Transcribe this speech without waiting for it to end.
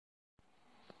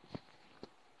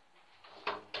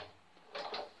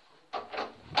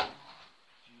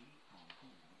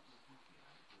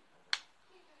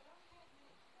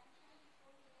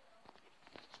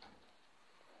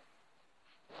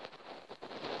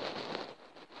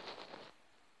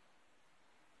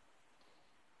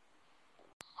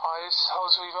it's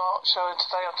Holsworthy Mark show, and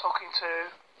today I'm talking to...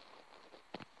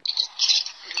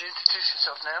 You can introduce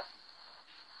yourself now.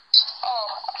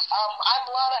 I'm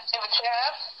Lana aeviterna.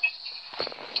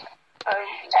 And,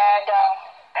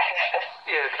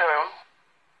 yeah, carry on.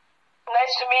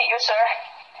 Nice to meet you, sir.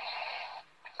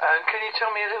 And can you tell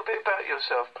me a little bit about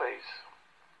yourself, please?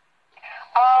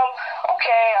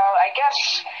 Okay, I guess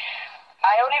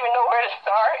I don't even know where to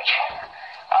start.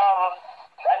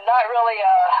 I'm not really,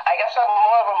 I guess I'm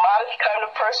more of a modest kind of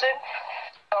person.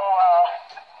 So,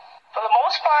 for the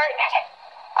most part,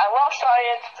 I love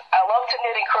science, I love to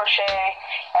knit and crochet,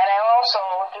 and I also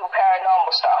do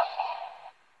paranormal stuff.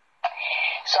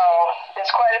 So, there's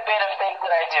quite a bit of things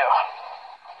that I do.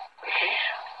 Okay.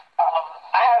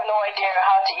 I have no idea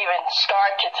how to even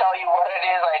start to tell you what it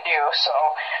is I do, so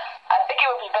I think it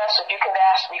would be best if you could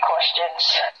ask me questions.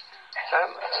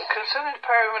 Concerning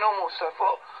paranormal stuff,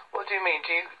 what do you mean?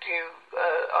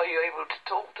 Are you able to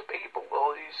talk to people,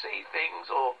 or do you see things,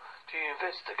 or do you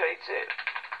investigate it?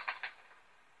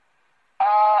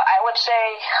 I would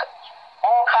say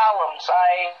all columns.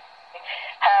 I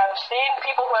have seen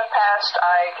people who have passed,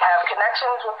 I have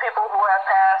connections with people who have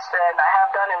passed, and I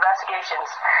have done investigations.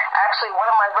 Actually, one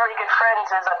of my very good friends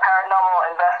is a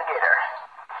paranormal investigator.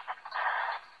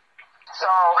 So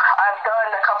I've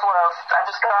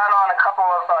just gone on a couple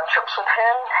of trips with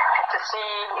him to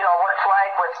see, what it's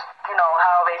like with,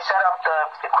 how they set up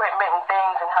the equipment and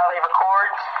things and how they record.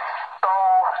 So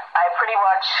I pretty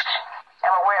much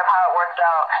am aware of how it worked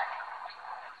out.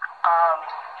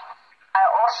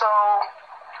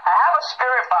 I have a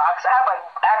spirit box. I have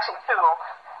actually two.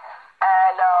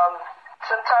 And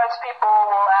sometimes people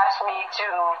will ask me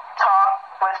to talk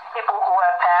with people who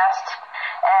have passed.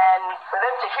 And for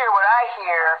them to hear what I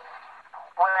hear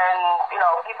when,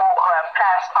 people who have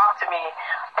passed talk to me,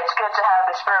 it's good to have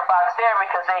the spirit box there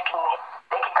because they can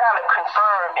kind of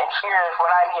confirm and hear what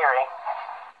I'm hearing.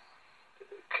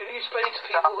 Can you explain to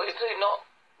people if they don't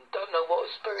know what a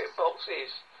spirit box is?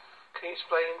 Can you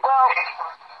explain? Well,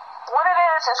 what it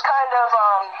is kind of,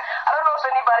 I don't know if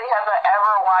anybody has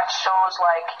ever watched shows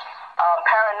like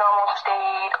Paranormal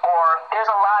State, or there's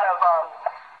a lot of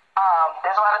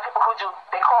people who do,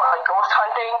 they call it like ghost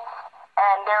hunting,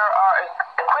 and there are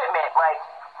equipment like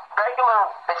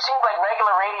it seems like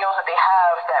regular radios that they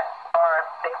have that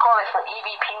they call it for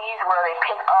EVPs, where they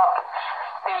pick up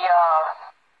the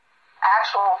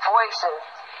actual voices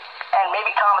and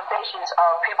maybe conversations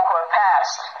of people who have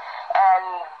passed,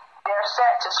 and they're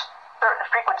set to certain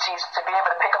frequencies to be able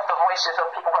to pick up the voices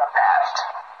of people who have passed.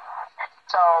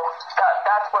 So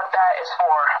that's what that is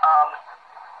for.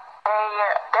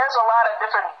 There's a lot of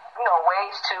different,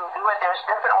 ways to do it. There's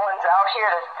different ones out here.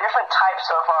 There's different types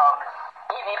of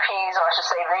EVPs, or I should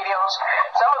say radios.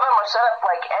 Some of them are set up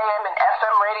like AM and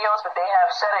FM radios, but they have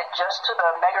set it just to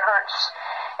the megahertz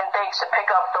and things to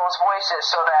pick up those voices,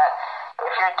 so that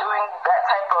if you're doing that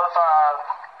type of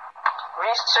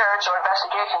research or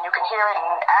investigation, you can hear it,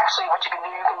 and actually what you can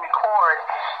do, you can record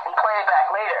and play it back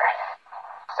later.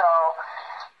 So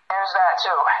there's that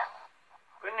too.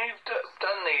 When you've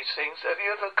done these things, have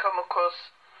you ever come across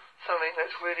something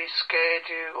that's really scared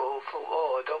you, or thought,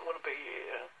 I don't want to be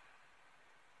here?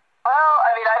 Well,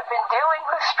 I've been dealing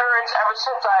with spirits ever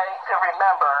since I could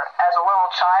remember as a little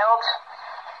child,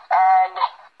 and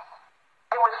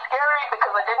it was scary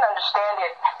because I didn't understand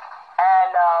it,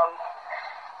 and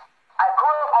I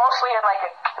grew up mostly in like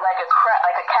a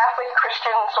Catholic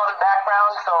Christian sort of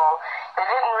background, so they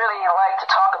didn't really like to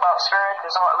talk about spirits. It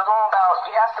was all about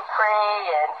you have to pray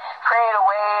it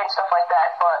away and stuff like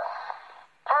that. But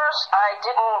first, I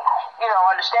didn't,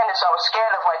 understand it, so I was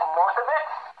scared of like most of it.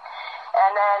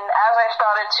 And then as I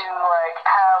started to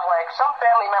have some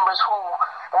family members who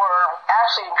were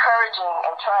actually encouraging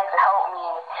and trying to help me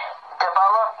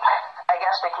develop, I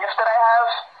guess, the gift that I have,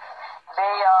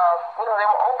 they were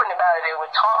open about it. They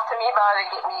would talk to me about it,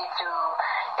 get me to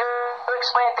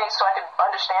explain things so I could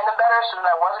understand them better, so that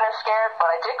I wasn't as scared.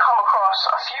 But I did come across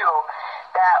a few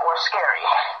that were scary.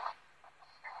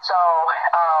 So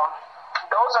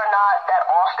those are not that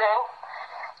often.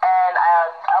 And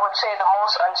I would say the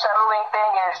most unsettling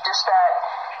thing is just that,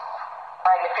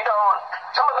 if you don't,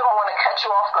 some of them want to catch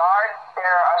you off guard.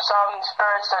 There are some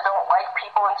spirits that don't like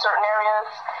people in certain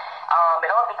areas. It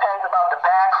all depends about the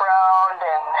background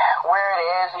and where it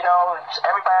is.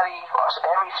 Every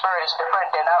spirit is different.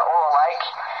 They're not all alike.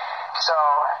 So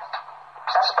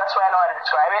that's the best way I know how to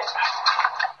describe it.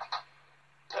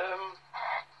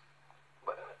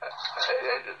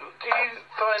 Do you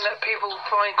find that people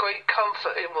find great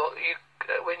comfort in when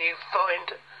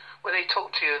they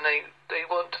talk to you and they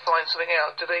want to find something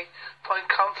out? Do they find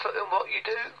comfort in what you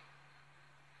do?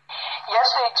 Yes,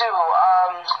 they do.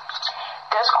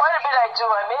 There's quite a bit I do.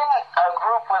 I'm in a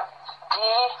group with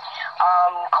Dee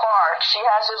Clark. She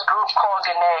has this group called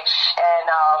Ganesh, and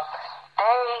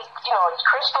they, it's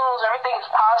crystals. Everything is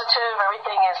positive.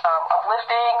 Everything is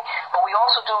uplifting. But we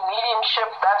also do mediumship.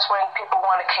 That's when people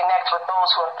want to connect with those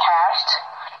who have passed.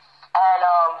 And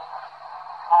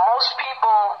most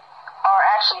people are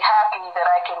actually happy that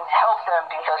I can help them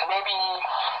because maybe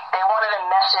they wanted a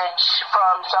message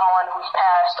from someone who's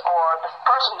passed, or the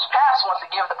person who's passed wants to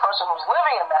give the person who's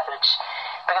living a message.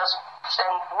 Because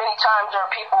then many times there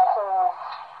are people who,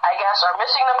 I guess, are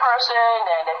missing the person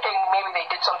and they think maybe they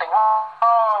did something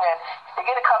wrong, and they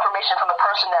get a confirmation from the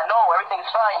person that, no, everything's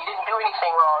fine, you didn't do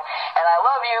anything wrong, and I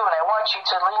love you and I want you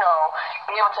to,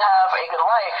 be able to have a good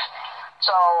life.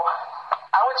 So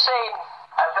I would say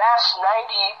a vast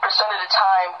 90% of the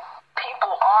time,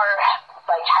 people are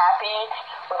happy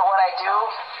with what I do.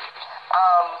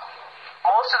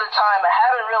 Most of the time, I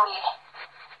haven't really.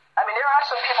 I mean, there are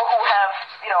some people who have,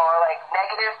 are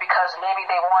negative because maybe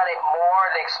they wanted more,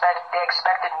 they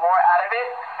expected more out of it.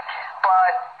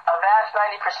 But a vast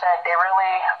 90%, they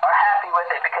really are happy with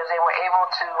it because they were able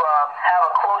to have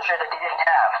a closure that they didn't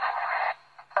have.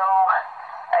 So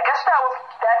I guess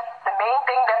that's the main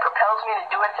thing that propels me to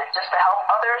do it, is just to help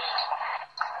others.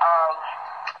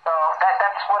 So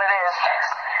that's what it is.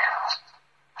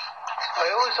 I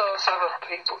always ask other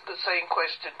people the same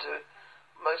question to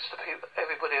most of the people,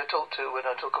 everybody I talk to when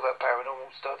I talk about paranormal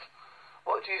stuff.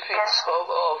 What do you think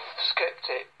of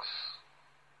skeptics?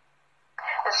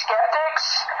 The skeptics?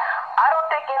 I don't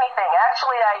think anything.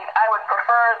 Actually, I would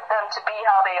prefer them to be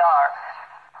how they are.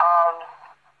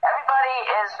 Everybody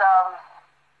is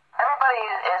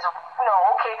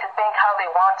okay to think how they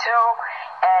want to,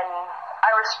 and I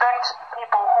respect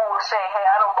people who say, hey,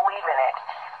 I don't believe in it.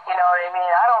 You know what I mean?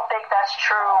 I don't think that's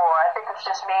true, or I think it's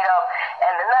just made up,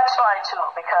 and then that's fine too,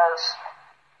 because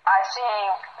I see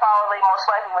probably most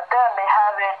likely with them, they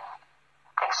haven't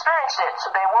experienced it,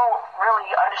 so they won't really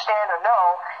understand or know,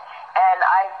 and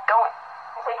I don't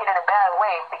take it in a bad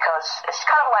way, because it's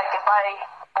kind of like if I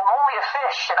am only a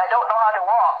fish and I don't know how to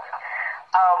walk,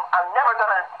 I'm never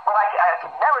gonna, I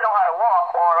can never know how to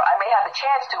walk, or I may have the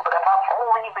chance to, but if I've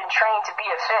only been trained to be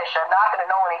a fish, I'm not gonna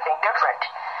know anything different.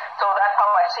 So that's how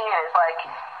I see it. It's like,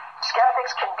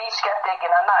 skeptics can be skeptic,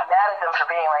 and I'm not mad at them for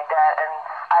being like that, and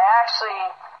I'm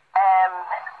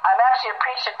actually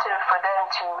appreciative for them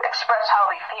to express how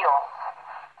they feel.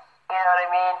 You know what I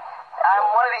mean? I'm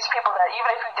one of these people that even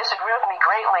if you disagree with me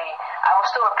greatly, I will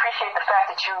still appreciate the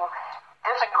fact that you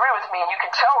disagree with me and you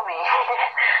can tell me.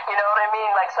 You know what I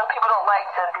mean? Like, some people don't like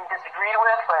to be disagreed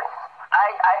with, but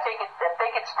I think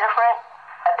it's different.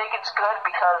 I think it's good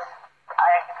because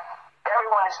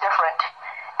everyone is different,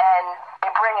 and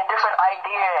they bring a different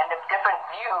idea and a different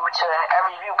view to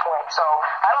every viewpoint. So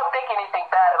I don't think anything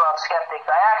bad about skeptics.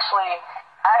 I actually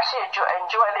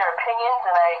enjoy their opinions,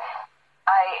 and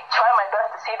I try my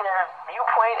best to see their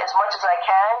viewpoint as much as I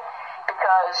can,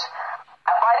 because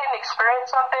if I didn't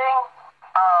experience something,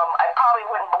 I probably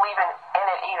wouldn't believe in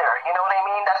it either. You know what I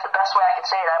mean? That's the best way I can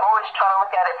say it. I'm always trying to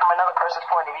look at it from another person's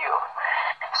point of view.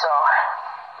 So.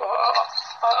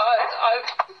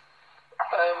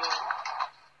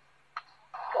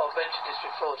 I've mentioned this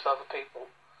before to other people,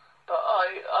 but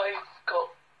I got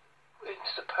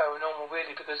into the paranormal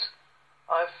really because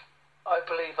I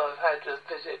believe I've had a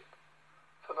visit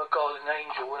from a guardian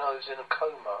angel when I was in a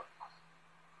coma.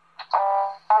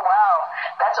 Oh wow,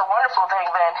 that's a wonderful thing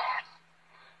then.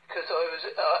 Because I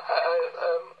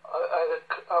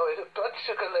had a blood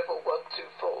sugar level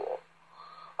 124.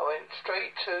 I went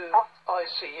straight to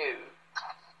ICU,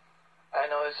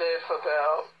 and I was there for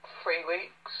about 3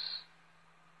 weeks.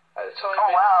 At the time,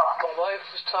 my wife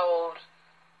was told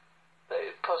that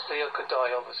possibly I could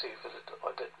die, obviously, but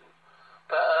I didn't.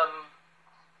 But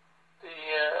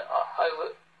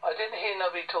I didn't hear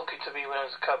nobody talking to me when I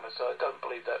was in coma, so I don't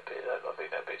believe that bit. I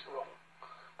think that bit's wrong.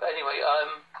 But anyway, I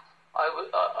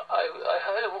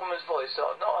heard a woman's voice that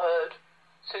I've not heard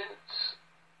since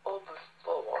or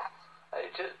before.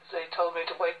 They told me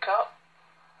to wake up,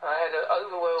 and I had an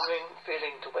overwhelming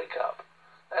feeling to wake up.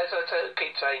 As I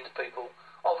keep saying to people,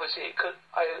 obviously it could.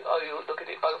 I look at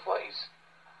it both ways.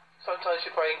 Sometimes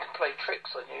your brain can play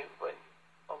tricks on you,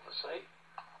 obviously.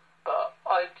 But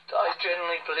I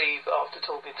generally believe, after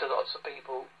talking to lots of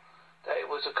people, that it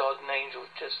was a guardian angel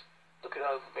just looking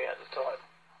over me at the time.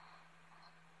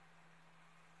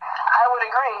 I would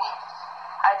agree.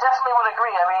 I definitely would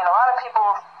agree. I mean, a lot of people,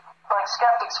 like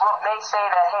skeptics, may say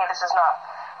that, hey, this is not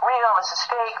real, this is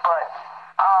fake, but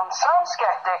some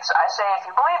skeptics, I say, if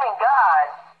you believe in God,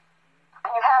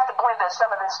 then you have to believe that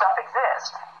some of this stuff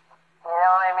exists. You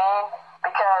know what I mean?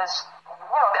 Because,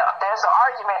 there's the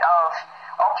argument of,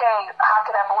 okay, how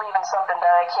can I believe in something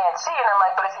that I can't see? And I'm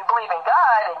like, but if you believe in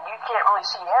God and you can't really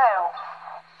see Him,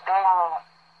 then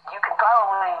you can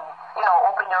probably,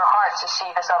 open your heart to see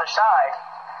this other side.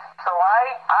 So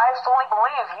I fully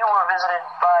believe you were visited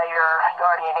by your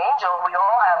guardian angel. We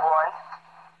all have one.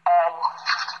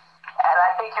 And I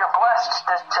think you're blessed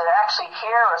to actually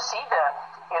hear or see them,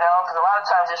 because a lot of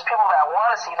times there's people that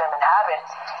want to see them and haven't.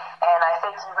 And I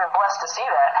think you've been blessed to see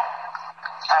that,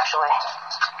 actually.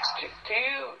 Do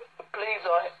you believe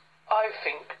that I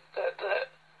think that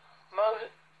most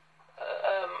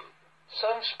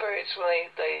some spirits,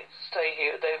 when they stay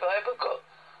here, they've either got,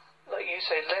 like you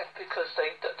say, left because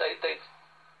they've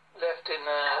left in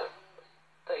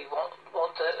they want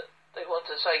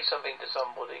to say something to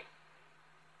somebody,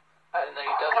 and they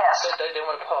don't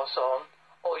want to pass on,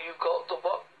 or you've got the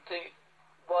one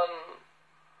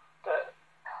that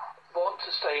want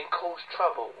to stay and cause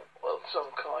trouble of some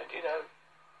kind,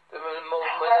 the more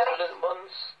malevolent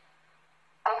ones.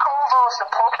 They call those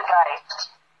the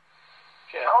poltergeists.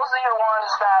 Yeah. Those are your ones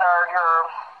that are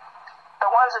the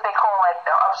ones that they call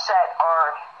they're upset,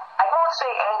 or I won't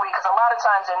say angry, because a lot of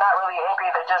times they're not really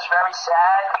angry, they're just very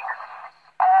sad.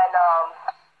 And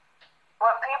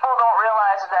what people don't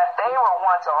realize is that they were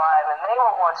once alive and they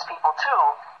were once people too.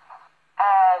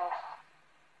 And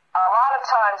a lot of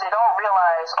times they don't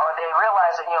realize, or they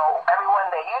realize that, everyone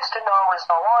they used to know is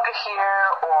no longer here,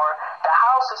 or the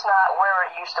house is not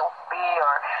where it used to be,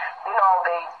 or,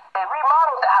 they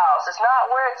remodeled the house. It's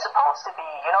not where it's supposed to be.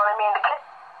 You know what I mean? The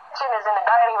kitchen is in the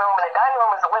dining room, and the dining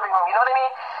room is the living room. You know what I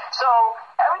mean? So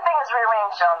everything is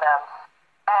rearranged on them.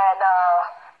 And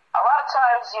a lot of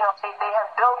times, they have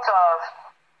built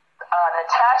an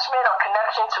attachment or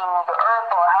connection to the earth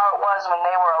or how it was when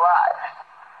they were alive.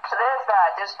 So there's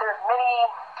that. There's many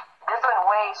different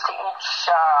ways to each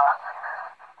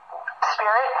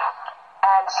spirit,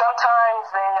 and sometimes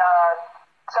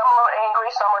some are angry,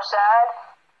 some are sad,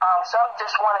 some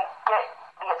just want to get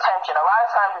the attention. A lot of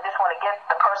times they just want to get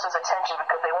the person's attention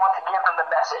because they want to give them the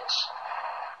message.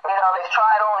 They've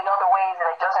tried all the other ways and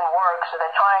it doesn't work, so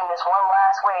they're trying this one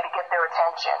last way to get their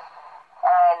attention.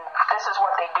 And this is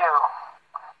what they do.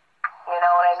 You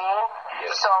know what I mean? Yeah.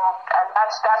 So, and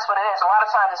that's what it is. A lot of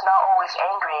times it's not always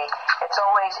angry.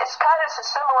 It's kind of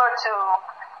similar to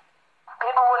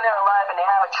people when they're alive and they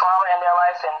have a trauma in their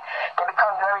life and they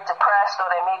become very depressed, or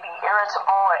they may be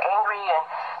irritable or angry and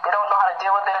they don't know how to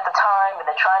deal with it at the time, and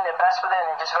they're trying their best with it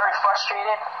and they're just very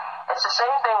frustrated. It's the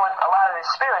same thing with a lot of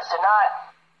these spirits. They're not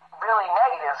really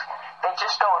negative. They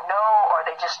just don't know, or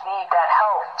they just need that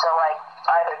help to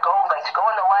either go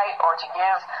in the light or to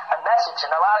give a message.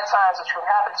 And a lot of times what's been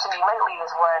happening to me lately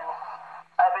is when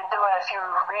I've been doing a few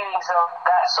readings of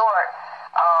that sort,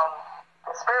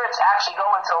 the spirits actually go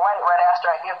into the light right after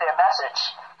I give their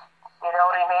message. You know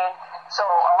what I mean? So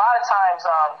a lot of times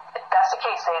that's the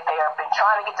case. They have been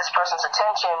trying to get this person's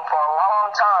attention for a long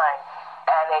time,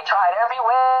 and they tried every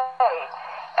way.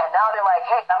 And now they're like,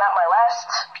 hey, I'm at my last,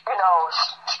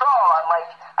 straw.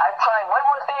 I'm trying one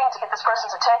more thing to get this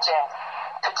person's attention,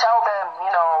 to tell them,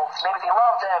 maybe they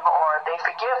love them, or they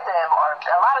forgive them, or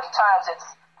a lot of times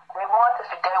they want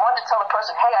to tell the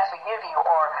person, hey, I forgive you,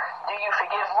 or do you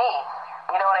forgive me?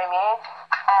 You know what I mean?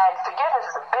 And forgiveness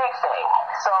is a big thing.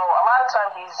 So a lot of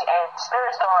times these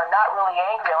spirits are not really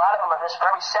angry. A lot of them are just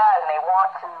very sad, and they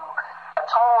want to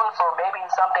atone for maybe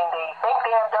something they think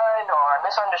they have done, or a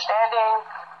misunderstanding.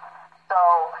 So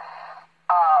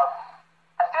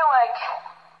I feel like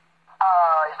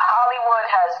Hollywood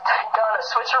has done a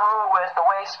switcheroo with the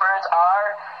way spirits are,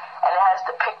 and it has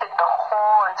depicted the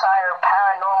whole entire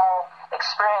paranormal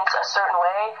experience a certain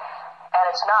way, and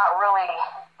it's not really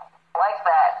like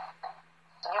that.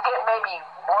 You get maybe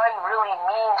one really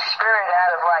mean spirit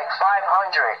out of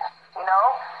 500,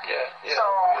 Yeah. So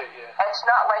it's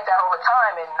not like that all the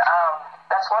time, and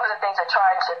that's one of the things I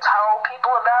try to tell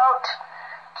people about.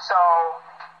 So,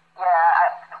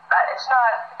 it's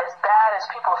not as bad as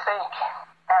people think.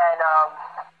 And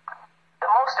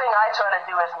the most thing I try to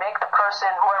do is make the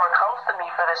person, whoever comes to me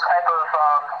for this type of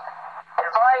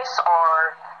advice,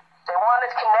 or they want to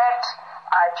connect,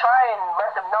 I try and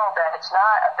let them know that it's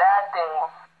not a bad thing,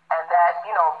 and that,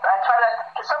 I try to,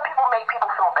 because some people make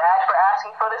people feel bad for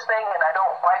asking for this thing, and I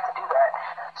don't like to do that.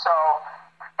 So,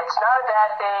 it's not a bad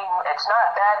thing. It's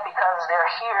not bad because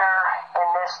they're here in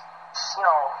this,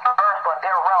 earth or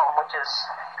their realm, which is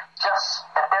just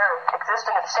that they're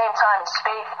existing at the same time in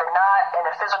space, but not in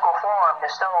a physical form.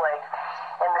 They're still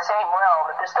in the same realm.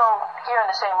 If they're still here in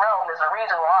the same realm, there's a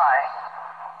reason why.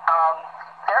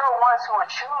 Their there are ones who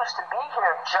would choose to be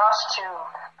here just to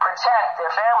protect their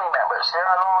family members. There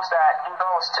are those that do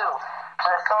those too. So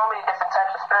there's so many different types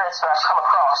of spirits that I've come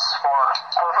across for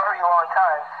a very long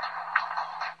time.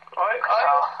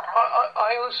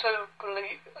 I also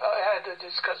believe, I had a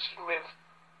discussion with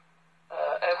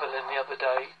Evelyn the other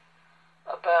day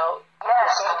about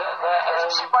yes. the fact that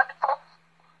Isn't she wonderful?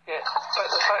 yes, but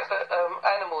the fact that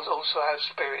animals also have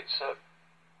spirits.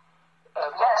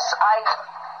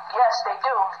 Yes, they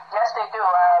do. Yes, they do.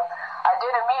 I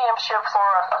did a mediumship for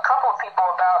a couple of people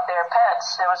about their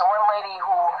pets. There was one lady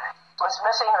who was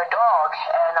missing her dog,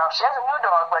 and she has a new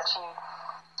dog, but she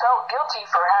felt guilty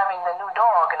for having the new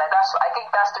dog, and I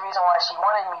think that's the reason why she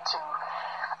wanted me to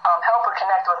help her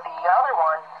connect with the other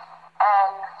one.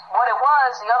 And what it was,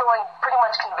 the other one pretty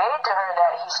much conveyed to her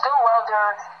that he still loved her,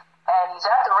 and he's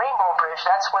at the Rainbow Bridge.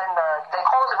 That's when they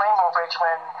close the Rainbow Bridge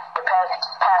when your pet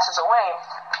passes away.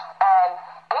 And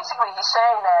basically he's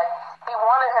saying that he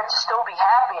wanted her to still be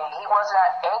happy. He was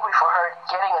not angry for her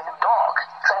getting a new dog.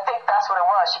 Because I think that's what it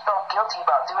was. She felt guilty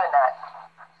about doing that.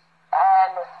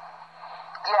 And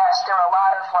yes, there are a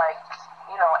lot of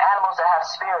animals that have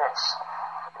spirits.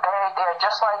 They're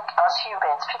just like us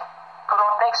humans. People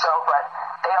don't think so, but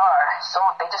they are. So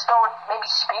they just don't maybe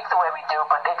speak the way we do,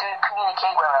 but they do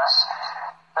communicate with us.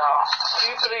 So,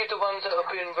 do you believe the ones that have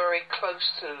been very close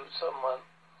to someone,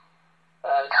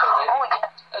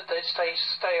 they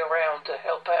stay around to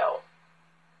help out?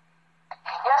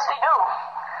 Yes, they do.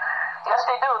 Yes,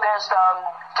 they do. There's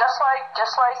just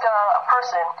like a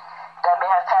person that may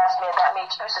have passed me that may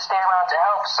choose to stay around to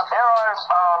help. So there are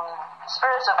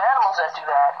spirits of animals that do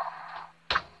that.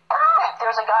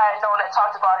 There's a guy I know that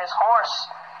talked about his horse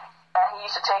that he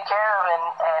used to take care of, and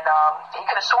he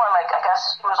could have sworn, I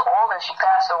guess he was old and she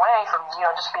passed away from,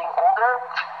 just being older.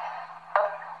 But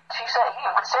he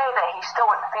would say that he still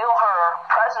would feel her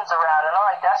presence around, and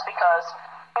that's because,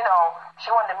 she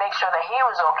wanted to make sure that he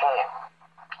was okay.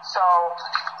 So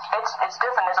it's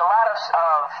different. There's a lot of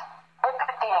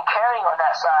empathy and caring on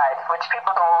that side, which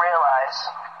people don't realize.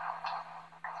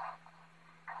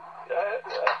 I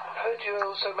heard you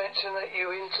also mention that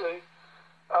you're into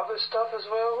other stuff as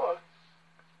well?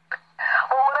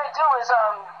 Well, what I do is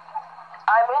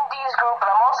I'm in Dee's group, but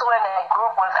I'm also in a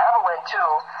group with Evelyn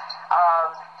too.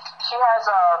 She has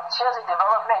a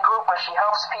development group where she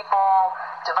helps people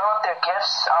develop their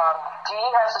gifts.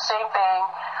 Dee has the same thing.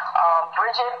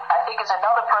 Bridget, I think, is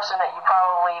another person that you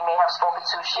probably may have spoken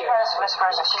to. She has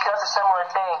whispers and she does a similar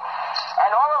thing.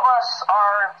 And all of us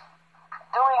are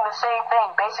doing the same thing,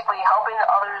 basically helping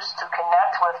others to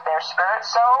connect with their spirit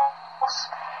selves,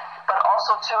 but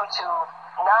also to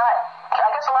not,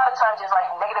 I guess a lot of times there's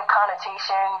negative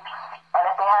connotation, and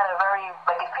if people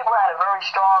had a very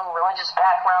strong religious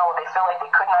background where they feel like they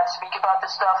could not speak about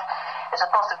this stuff, it's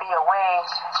supposed to be a way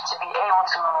to be able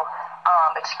to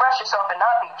express yourself and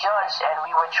not be judged, and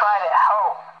we would try to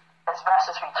help as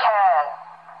best as we can,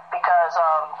 because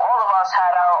all of us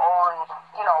had our own,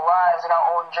 lives and our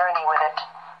own journey with it.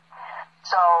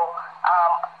 So,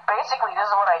 basically, this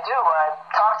is what I do. I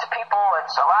talk to people.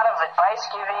 It's a lot of advice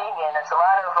giving, and it's a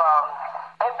lot of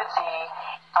empathy.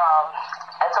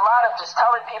 It's a lot of just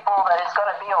telling people that it's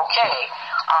going to be okay.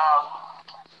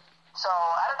 So,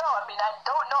 I don't know. I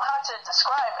don't know how to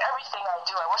describe everything I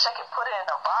do. I wish I could put it in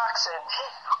a box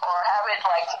or have it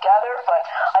together, but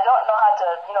I don't know how to,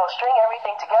 string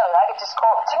everything together. I could just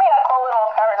to me, I call it all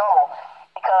paranormal,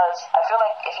 because I feel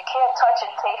like if you can't touch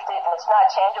it, taste it, and it's not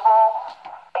tangible,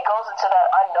 it goes into that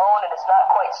unknown, and it's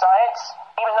not quite science,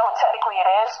 even though technically it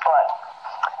is, but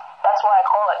that's why I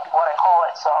call it what I call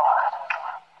it, so.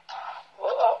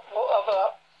 What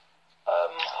other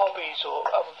hobbies or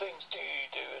other things do you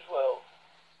do as well?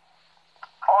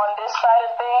 On this side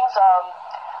of things,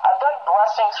 I've done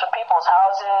blessings for people's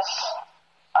houses.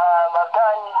 I've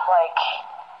done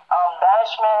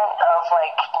banishment of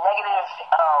negative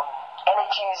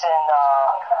energies and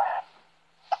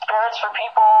spirits for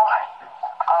people.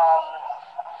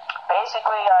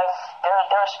 Basically,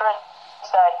 there are spirits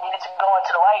that needed to go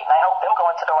into the light, and I help them go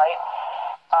into the light.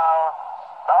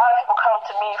 A lot of people come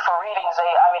to me for readings.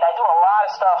 I do a lot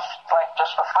of stuff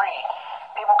just for free.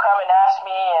 People come and ask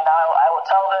me, and I will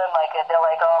tell them, they're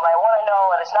I want to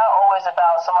know, and it's not always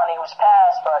about somebody who's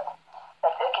passed, but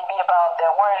it can be about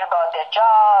they're worried about their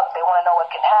job, they want to know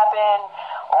what can happen,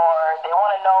 or they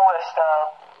want to know if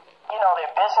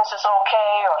their business is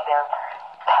okay, or their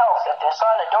health, if their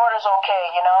son or daughter's okay,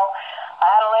 I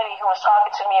had a lady who was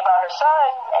talking to me about her son,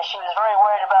 and she was very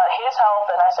worried about his health,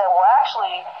 and I said, well,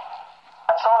 actually,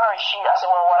 I told her, I said,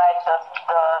 well,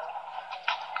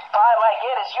 vibe I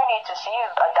get is you need to see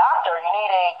a doctor. You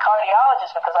need a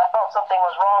cardiologist because I felt something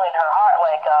was wrong in her heart.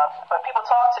 Like, when people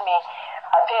talk to me,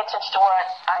 I pay attention to what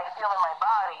I feel in my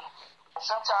body. And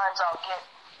sometimes I'll get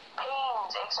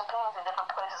pains, aches and pains in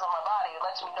different places on my body. It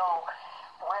lets me know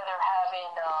where they're having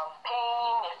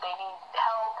pain, if they need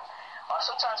help.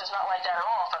 Sometimes it's not like that at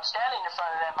all. If I'm standing in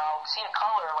front of them, I'll see a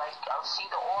color, like I'll see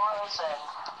the auras and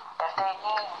if they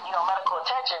need, medical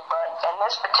attention. But in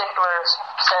this particular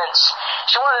sense,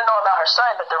 she wanted to know about her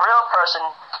son, but the real person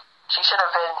she should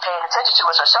have been paying attention to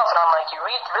was herself. And I'm like, you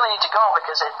really need to go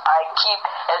because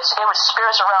it was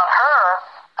spirits around her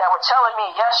that were telling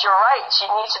me, yes, you're right. She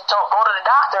needs to go to the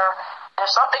doctor.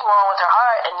 There's something wrong with her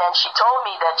heart. And then she told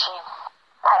me that she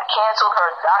had canceled her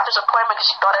doctor's appointment because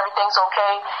she thought everything's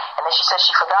okay. And then she said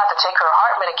she forgot to take her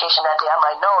heart medication that day. I'm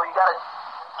like, no, you gotta,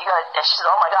 and she said,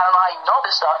 oh my God, I don't know how you know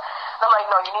this stuff. And I'm like,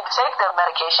 no, you need to take the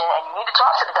medication and you need to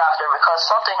talk to the doctor because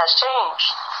something has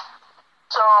changed.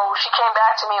 So she came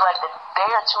back to me like the day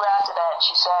or two after that, and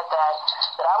she said that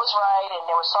I was right and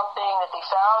there was something that they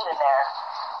found in there.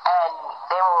 And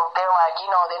they were like, they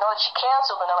know that she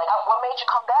canceled, and they're like, what made you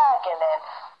come back? And then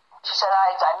she said,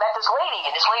 I met this lady,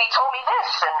 and this lady told me this.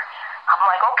 And I'm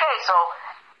like, okay, so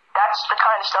that's the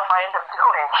kind of stuff I end up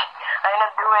doing. I end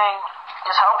up doing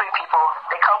just helping people.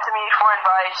 They come to me for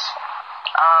advice,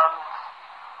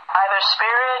 either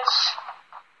spirits,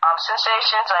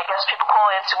 sensations, I guess people call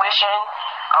it intuition,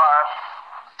 or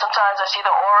sometimes I see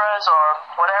the auras or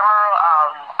whatever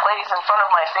plays in front of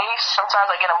my face.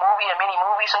 Sometimes I get a mini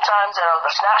movie sometimes, and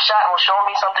the snapshot will show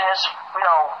me something that's,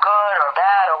 good or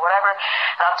bad or whatever.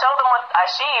 And I'll tell them what I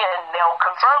see, and they'll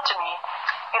confirm to me,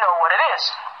 what it is.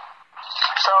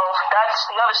 So that's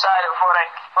the other side of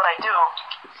what I do.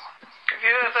 Have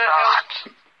you ever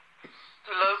helped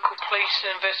the local police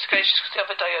investigations? Because the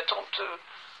other day I talked to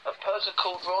a person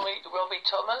called Robbie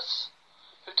Thomas,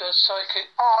 who does psychic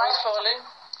profiling,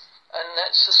 and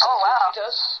that's the sort of thing he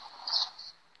does.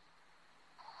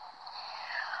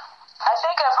 I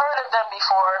think I've heard of them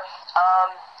before.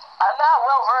 I'm not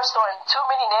well versed on too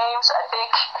many names. I think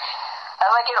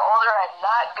as I get older, I'm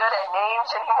not good at names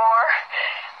anymore.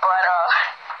 But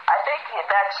I think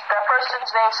that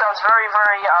person's name sounds very,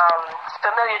 very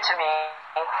familiar to me.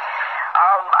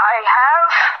 I have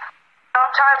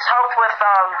sometimes helped with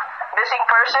missing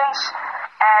persons,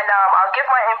 and I'll give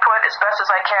my input as best as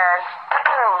I can.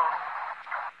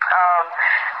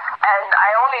 And I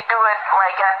only do it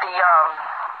like at the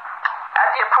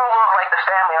approval of like the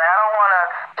family. Like, I don't want to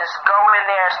just go in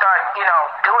there and start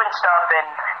doing stuff and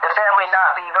the family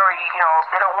not be very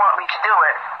they don't want me to do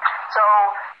it. So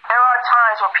there are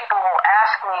times when people will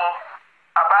ask me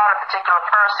about a particular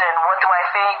person, what do I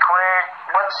think,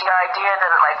 what's the idea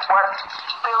that, what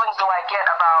feelings do I get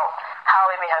about how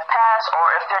they may have passed, or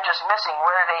if they're just missing,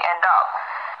 where do they end up,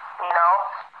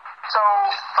 So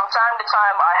from time to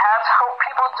time, I have helped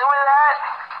people doing that.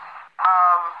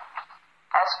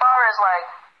 As far as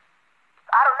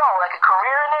I don't know, a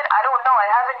career in it, I don't know. I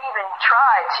haven't even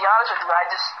tried, to be honest with you. I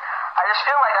just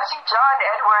feel like I see John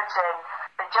Edwards and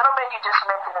the gentleman you just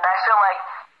mentioned, and I feel like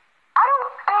I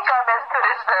don't think I'm as good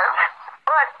as them.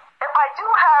 But if I do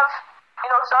have,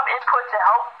 some input to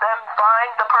help them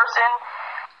find the person,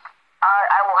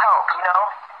 I will help,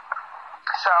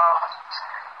 So.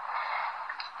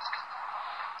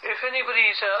 If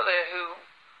anybody's out there who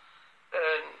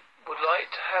would like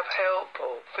to have help,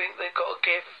 or think they've got a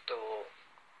gift, or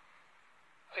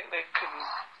think they can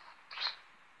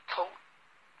talk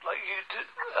like you do,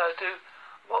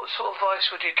 what sort of advice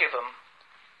would you give them?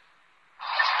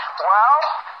 Well,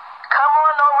 come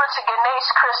on over to Ganesh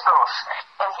Crystals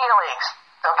and Healings,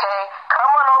 okay?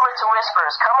 Come on over to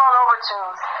Whispers. Come on over to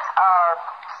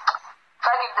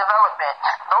Psychic Development.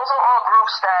 Those are all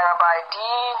groups that are by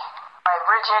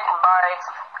Bridget, and by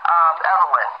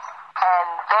Evelyn. And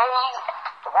they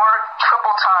work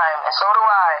triple time, and so do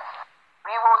I.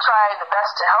 We will try the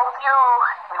best to help you.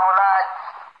 We will not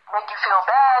make you feel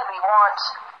bad. We want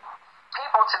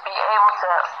people to be able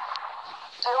to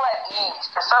feel at ease,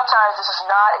 because sometimes this is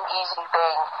not an easy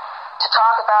thing to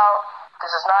talk about.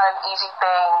 This is not an easy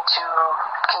thing to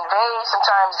convey.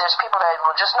 Sometimes there's people that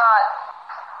will just not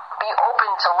be open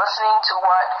to listening to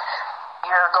what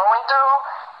you're going through.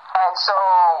 And so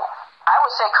I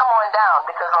would say come on down,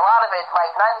 because a lot of it,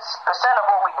 90% of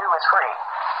what we do is free.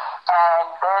 And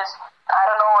I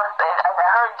don't know if I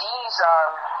heard Dee's,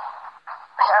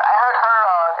 I heard her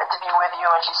interview with you,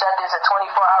 and she said there's a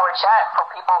 24-hour chat for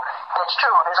people. That's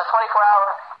true. There's a 24-hour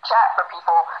chat for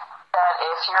people that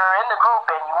if you're in the group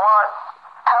and you want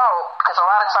help, because a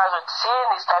lot of times with seeing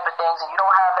these type of things and you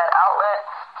don't have that outlet,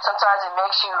 sometimes it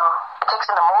takes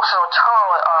an emotional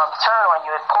turn on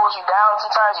you. It pulls you down.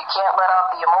 Sometimes you can't let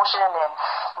out the emotion and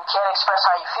you can't express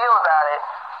how you feel about it.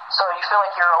 So you feel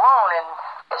like you're alone, and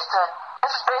this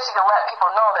is basically to let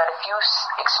people know that if you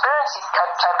experience these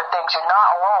type of things, you're not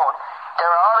alone.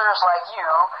 There are others like you,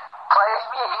 like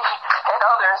me, and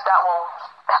others that will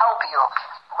help you.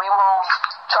 We will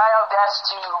try our best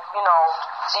to,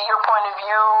 see your point of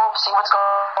view, see what's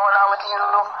going on with you,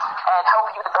 and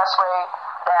help you the best way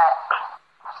that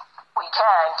we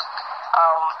can.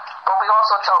 But we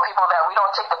also tell people that we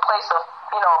don't take the place of,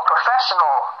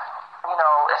 professional.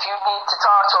 If you need to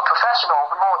talk to a professional,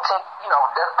 we won't take,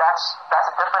 that's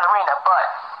a different arena. But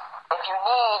if you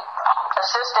need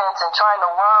assistance in trying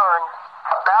to learn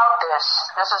about this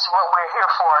is what we're here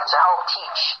for, to help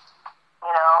teach.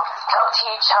 Help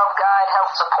teach, help guide,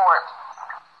 help support.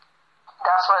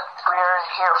 That's what we're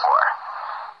here for.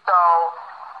 So,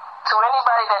 to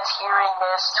anybody that's hearing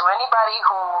this, to anybody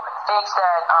who thinks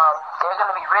that they're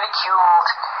going to be ridiculed,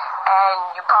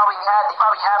 and they probably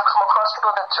have come across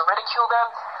people that to ridicule them,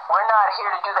 we're not here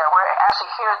to do that. We're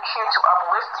actually here to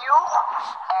uplift you,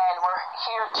 and we're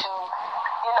here to,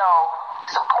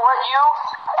 support you,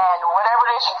 and whatever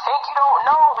it is you think you don't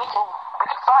know, we can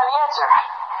find the answer.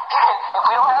 If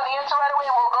we don't have the answer right away,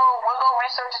 we'll go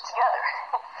research it together.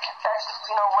 That's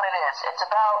what it is. It's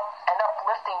about an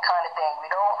uplifting kind of thing. We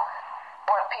don't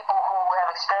want people who have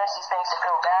experienced these things to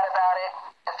feel bad about it,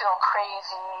 to feel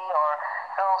crazy or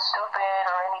feel stupid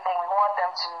or anything. We want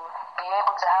them to be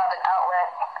able to have an outlet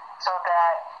so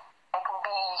that it can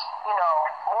be,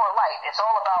 more light. It's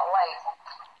all about light.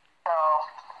 So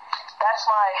that's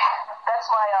my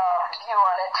view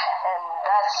on it, and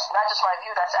that's not just my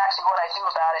view, that's actually what I do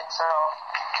about it. So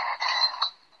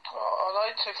well, I'd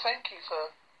like to thank you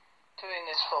for doing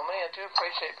this for me. I do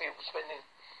appreciate people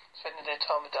spending their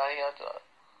time of day.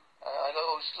 I'd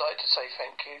always like to say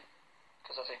thank you,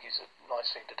 because I think it's a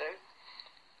nice thing to do.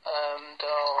 And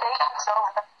thank you so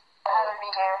much for having me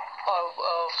here.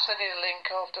 I'll send you the link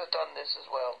after I've done this as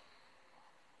well.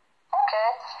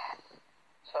 Okay.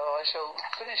 So I shall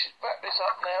wrap this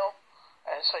up now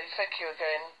and say thank you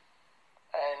again,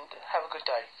 and have a good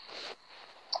day.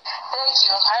 Thank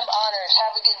you. I'm honored.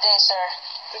 Have a good day, sir.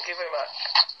 Thank you very much.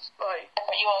 Bye.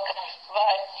 You're welcome.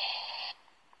 Bye.